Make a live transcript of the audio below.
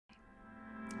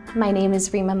My name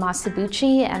is Rima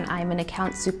Masabuchi and I'm an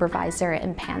account supervisor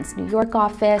in PAN's New York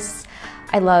office.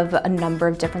 I love a number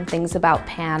of different things about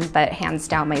PAN, but hands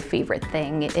down my favorite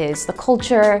thing is the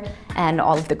culture and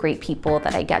all of the great people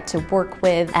that I get to work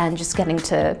with and just getting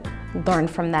to learn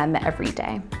from them every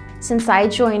day. Since I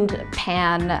joined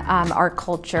PAN, our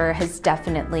culture has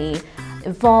definitely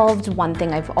evolved. One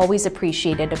thing I've always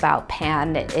appreciated about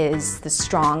PAN is the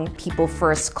strong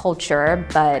people-first culture,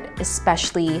 but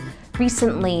especially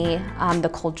recently, the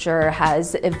culture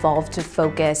has evolved to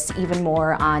focus even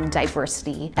more on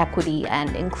diversity, equity,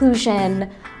 and inclusion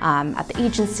at the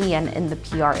agency and in the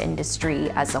PR industry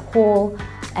as a whole,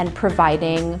 and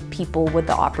providing people with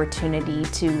the opportunity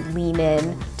to lean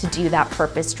in to do that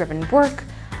purpose-driven work,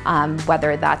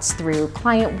 whether that's through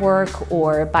client work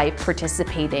or by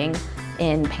participating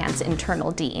in PAN's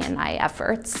internal DE&I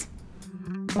efforts.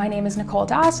 My name is Nicole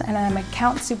Das and I'm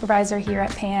account supervisor here at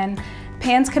PAN.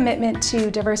 PAN's commitment to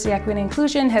diversity, equity, and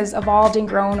inclusion has evolved and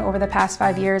grown over the past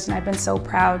 5 years, and I've been so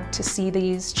proud to see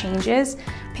these changes.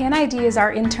 PAN ID is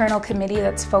our internal committee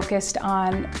that's focused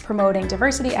on promoting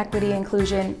diversity, equity, and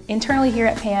inclusion internally here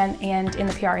at PAN and in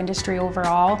the PR industry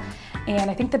overall. And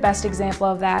I think the best example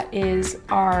of that is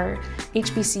our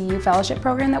HBCU fellowship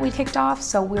program that we kicked off.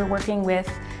 So we're working with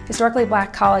historically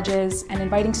Black colleges and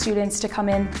inviting students to come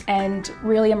in and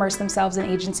really immerse themselves in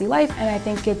agency life. And I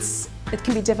think it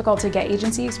can be difficult to get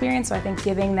agency experience, so I think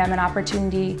giving them an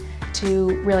opportunity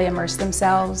to really immerse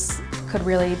themselves could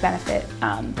really benefit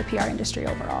the PR industry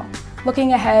overall.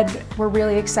 Looking ahead, we're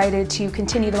really excited to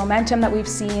continue the momentum that we've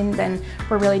seen. Then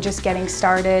we're really just getting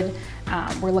started.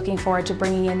 We're looking forward to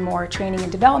bringing in more training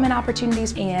and development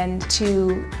opportunities and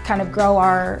to kind of grow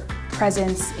our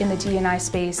presence in the D&I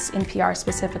space, in PR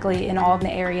specifically, in all of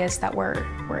the areas that we're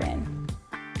in.